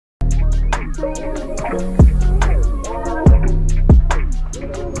What's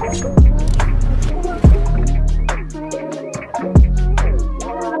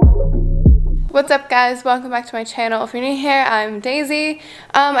up guys, welcome back to my channel. If you're new here, I'm Daisy.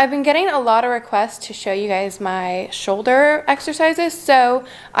 I've been getting a lot of requests to show you guys my shoulder exercises, so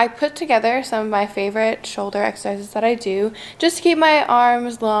I put together some of my favorite shoulder exercises that I do just to keep my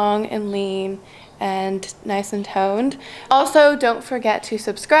arms long and lean and nice and toned. Also, don't forget to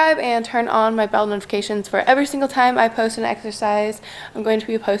subscribe and turn on my bell notifications for every single time I post an exercise. I'm going to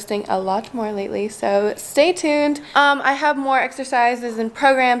be posting a lot more lately, so stay tuned. I have more exercises and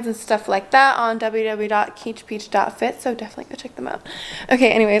programs and stuff like that on www.keechpeach.fit, so definitely go check them out.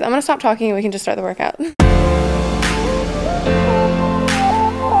 Okay, anyways, I'm gonna stop talking and we can just start the workout.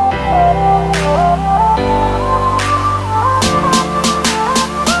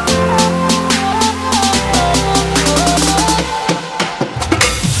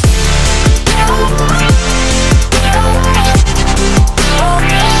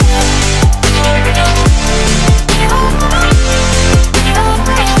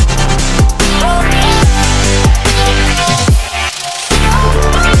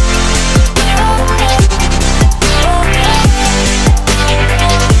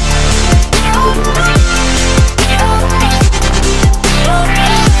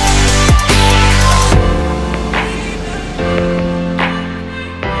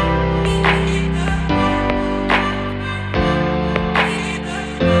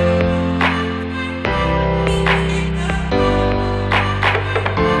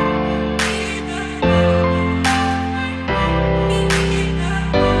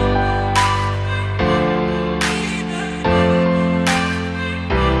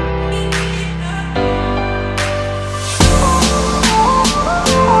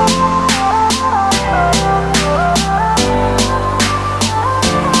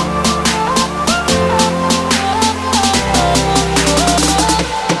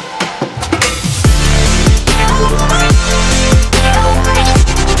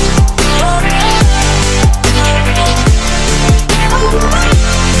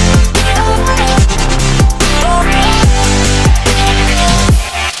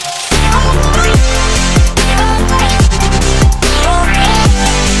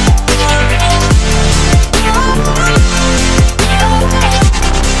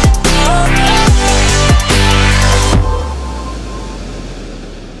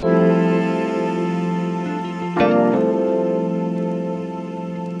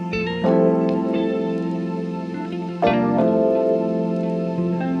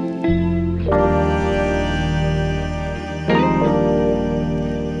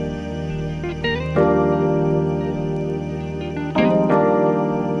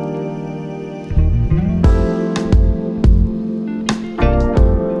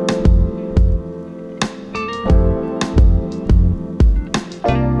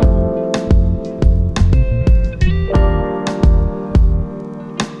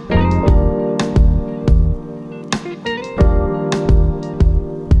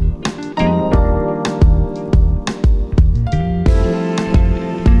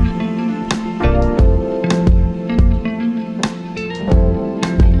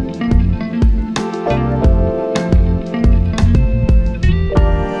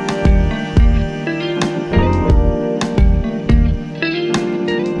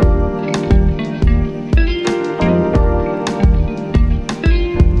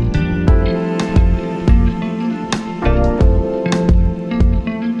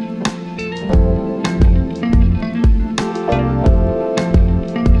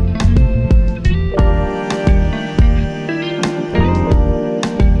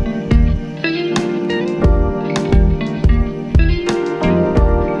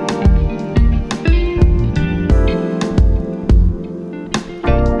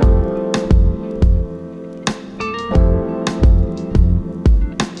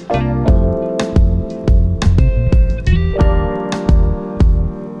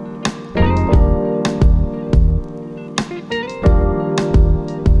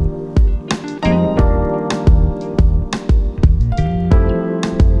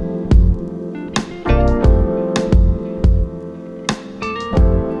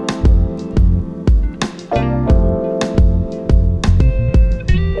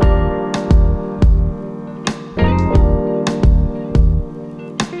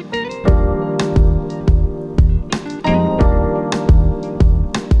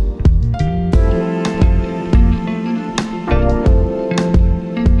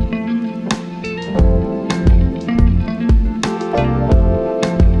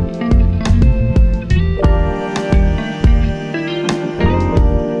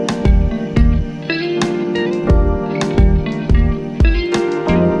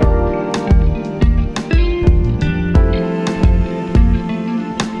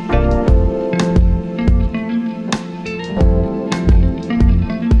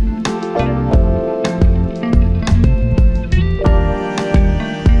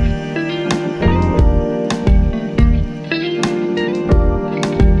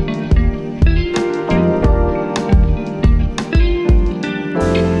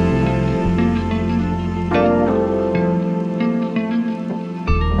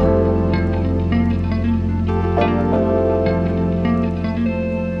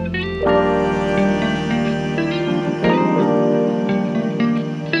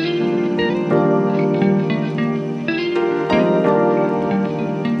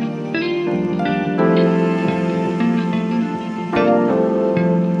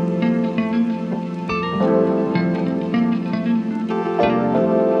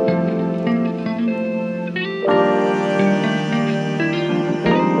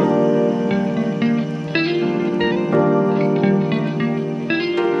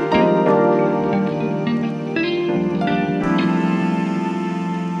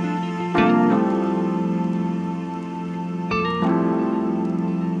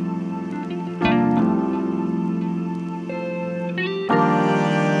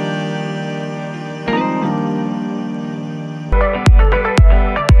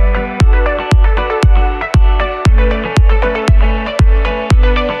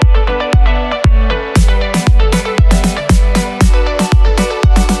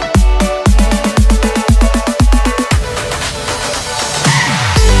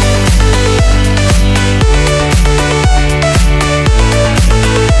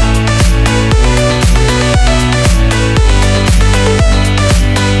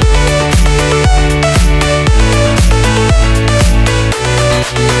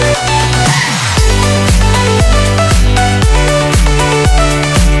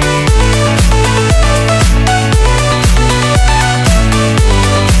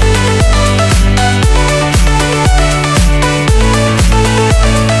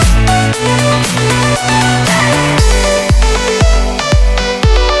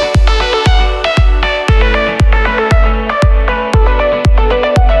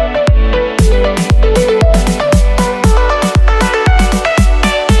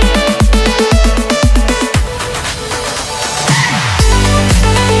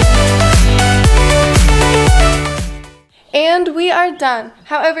 are done.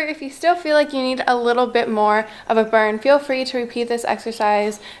 However, if you still feel like you need a little bit more of a burn, feel free to repeat this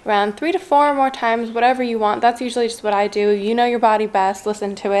exercise around 3 to 4 more times, whatever you want. That's usually just what I do. You know your body best,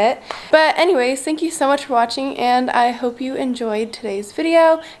 listen to it. But anyways, thank you so much for watching, and I hope you enjoyed today's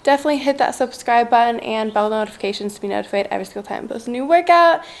video. Definitely hit that subscribe button and bell notifications to be notified every single time I post a new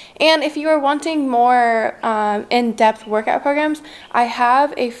workout. And if you are wanting more in-depth workout programs, I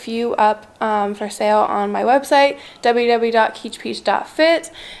have a few up for sale on my website,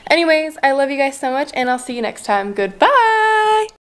 www.keechpeach.fit. Anyways, I love you guys so much, and I'll see you next time. Goodbye!